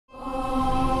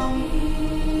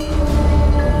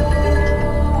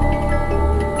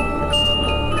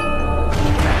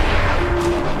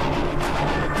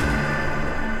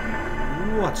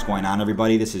on,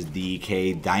 everybody? This is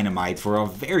dkdynamite for a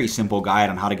very simple guide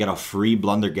on how to get a free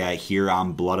Blundergat here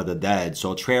on Blood of the Dead.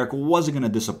 So Treyarch wasn't going to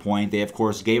disappoint. They, of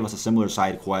course, gave us a similar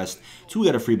side quest to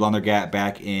get a free Blundergat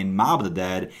back in Mob of the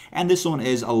Dead, and this one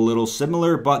is a little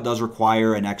similar, but does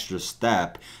require an extra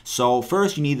step. So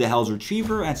first, you need the Hell's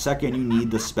Retriever, and second, you need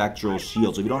the Spectral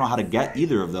Shield. So if you don't know how to get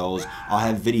either of those, I'll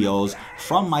have videos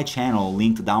from my channel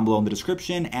linked down below in the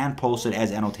description and posted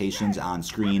as annotations on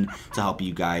screen to help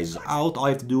you guys out. All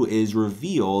you have to do is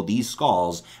reveal these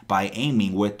skulls by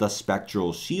aiming with the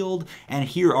Spectral Shield, and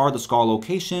here are the skull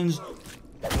locations.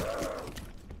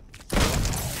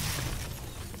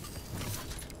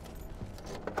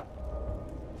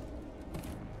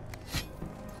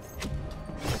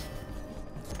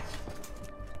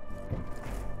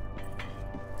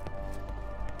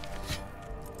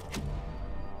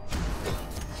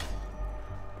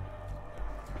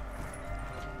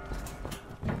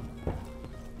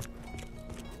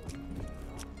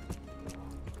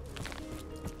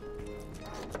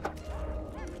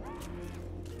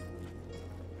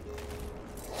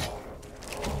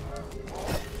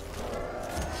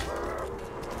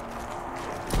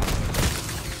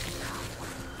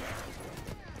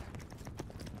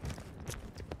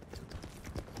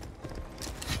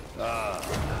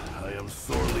 I am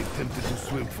sorely tempted to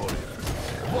swim for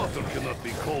you. Water cannot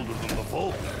be colder than the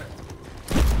vault.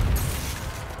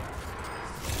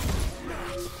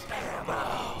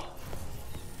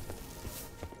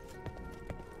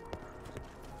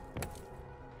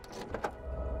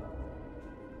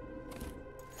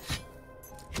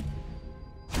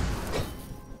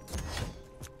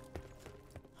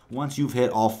 Once you've hit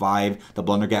all 5, the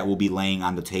Blundergat will be laying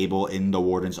on the table in the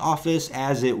Warden's office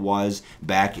as it was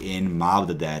back in Mob of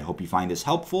the Dead. Hope you find this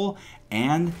helpful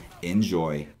and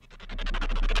enjoy.